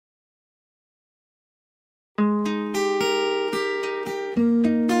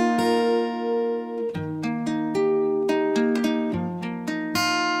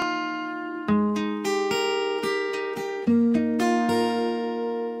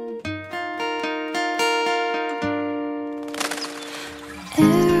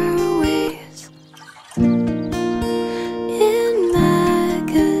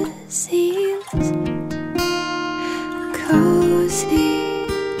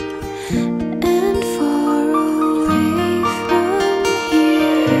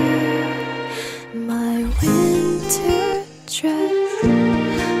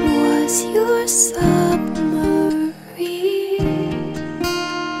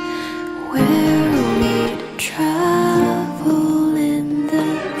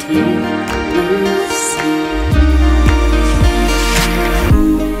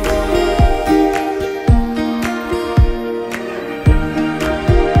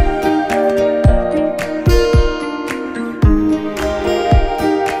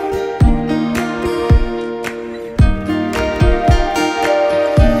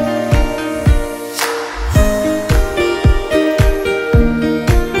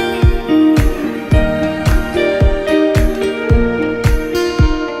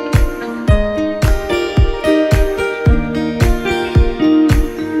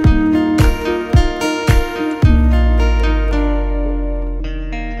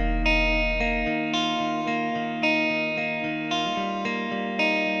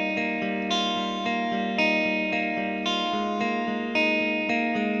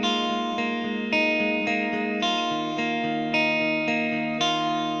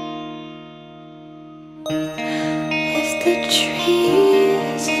If the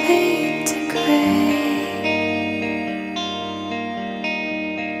trees fade to gray,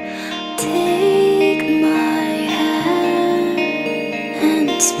 take my hand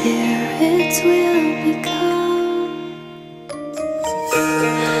and spirits will become,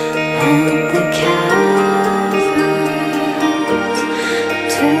 and the caverns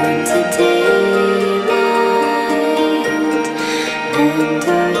turn to daylight, and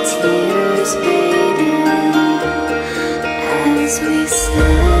our tears faded as we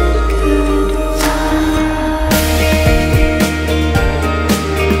said goodbye. And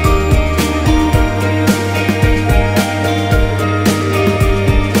the caverns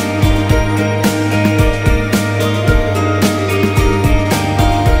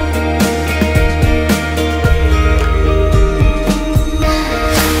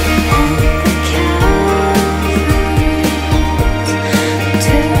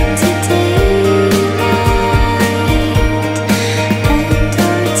turn to daylight, and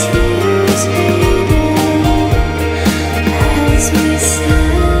our tears faded as we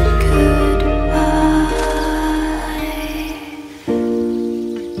said goodbye.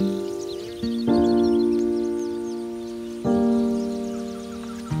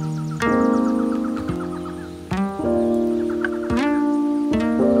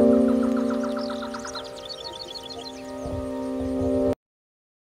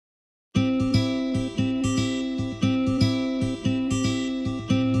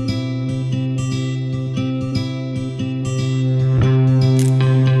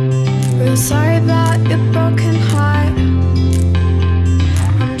 Real sorry about your broken heart.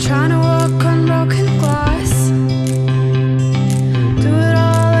 I'm trying to walk on broken glass. Do it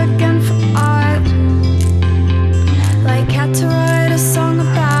all again for art. Like had to write a song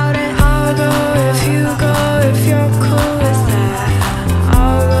about it. I'll go if you go, if you're cool with that.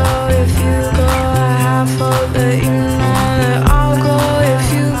 I'll go if you go. I have hope that you know that I'll go if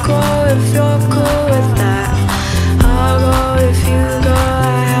you go, if you're cool with that. I'll go if you go.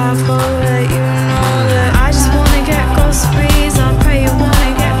 I have hope that you know that I just wanna get close, breeze. I'll pray you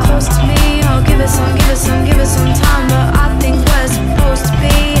wanna get close to me. I'll give it some, give it some, give it some time, but I think we're supposed to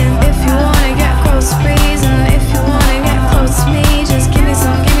be. And if you wanna get close, breeze, and if you wanna get close to me, just give me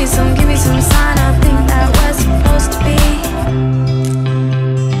some, give me some, give me some sign. I think that we're supposed to be.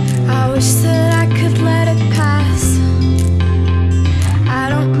 I wish that I could let it pass. I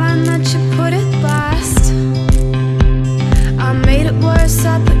don't mind that you put it last. I made it worse,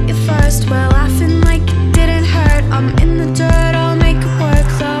 I put you first. We're laughing like it didn't hurt. I'm in the dirt, I'll make it work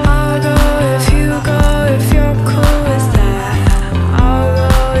though. I'll go if you go, if you're cool with that. I'll go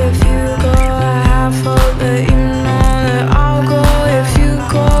if you go. I have hope that you know that I'll go if you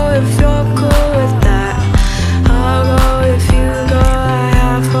go, if you're cool with that. I'll go if you go. I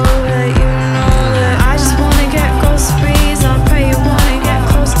have hope that you know that I just wanna get close, breeze. I'll pray you wanna get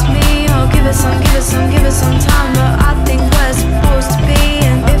close to me. I'll give it some, give it some, give it some time, but I think we're supposed to be.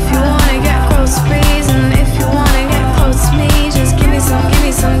 And if you wanna get close, breeze, and if you wanna get close to me, just give me some, give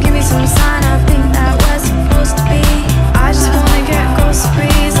me some, give me some sign. I think that we're supposed to be. I just wanna get close,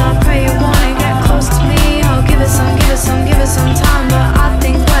 breeze. I'll pray you wanna get close to me. I'll give it some, give it some, give it some time, but I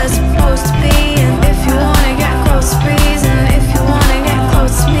think we're supposed to be. And if you wanna get close, breeze, and if you wanna get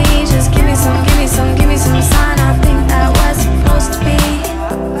close to me, just give me some, give me some, give me some sign. I think that we're supposed to be.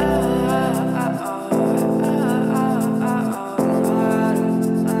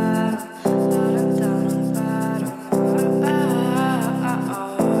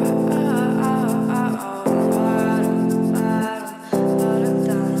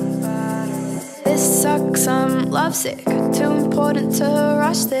 This sucks, I'm lovesick. Too important to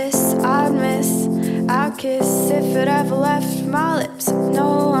rush this. I'd miss our kiss if it ever left my lips.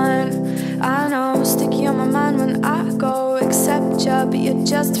 No one I know sticky on my mind when I go. Except you, but you're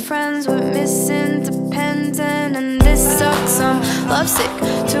just friends with Miss Independent. And this sucks, I'm lovesick.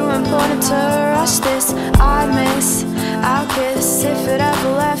 Too important to rush this. I'd miss our kiss if it ever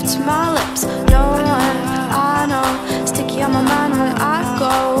left